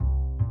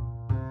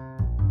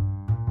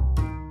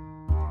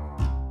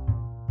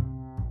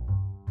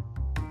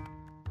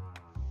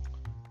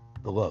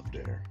The Love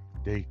Dare,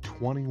 Day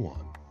 21.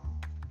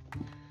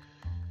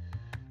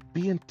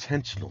 Be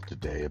intentional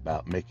today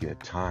about making a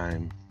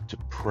time to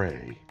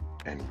pray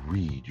and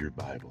read your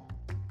Bible.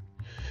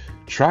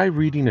 Try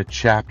reading a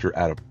chapter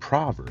out of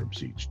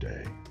Proverbs each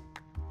day.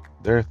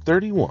 There are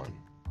 31,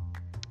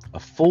 a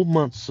full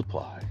month's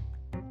supply.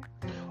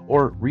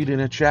 Or reading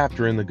a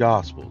chapter in the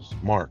Gospels,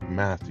 Mark,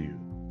 Matthew,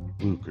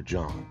 Luke, or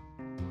John.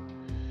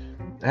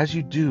 As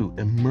you do,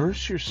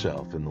 immerse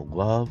yourself in the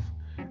love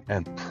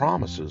and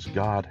promises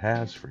God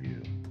has for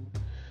you.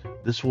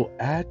 This will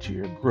add to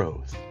your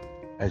growth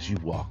as you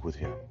walk with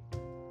Him.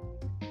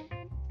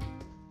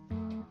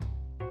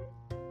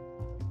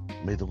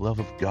 May the love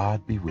of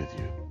God be with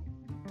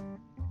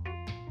you.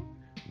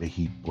 May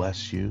He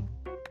bless you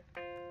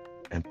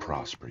and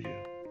prosper you.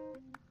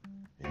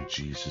 In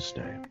Jesus'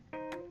 name,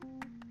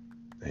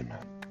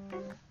 amen.